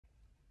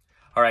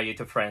Alright,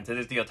 YouTube friends, this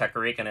is the Otaku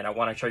Rican, and I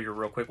want to show you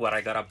real quick what I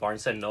got at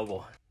Barnes &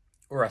 Noble.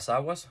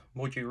 Urasawa's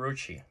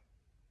Mujirushi,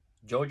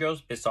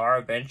 JoJo's Bizarre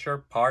Adventure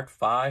Part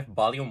 5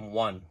 Volume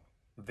 1,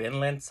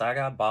 Vinland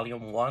Saga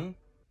Volume 1,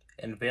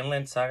 and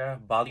Vinland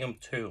Saga Volume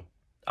 2.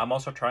 I'm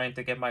also trying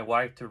to get my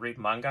wife to read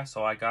manga,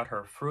 so I got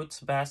her Fruits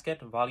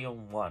Basket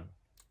Volume 1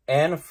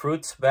 and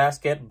Fruits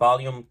Basket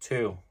Volume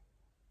 2.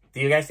 Do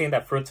you guys think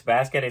that Fruits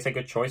Basket is a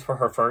good choice for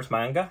her first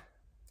manga?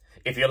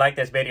 If you like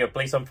this video,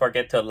 please don't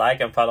forget to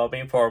like and follow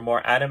me for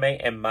more anime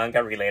and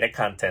manga related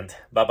content.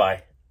 Bye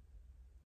bye.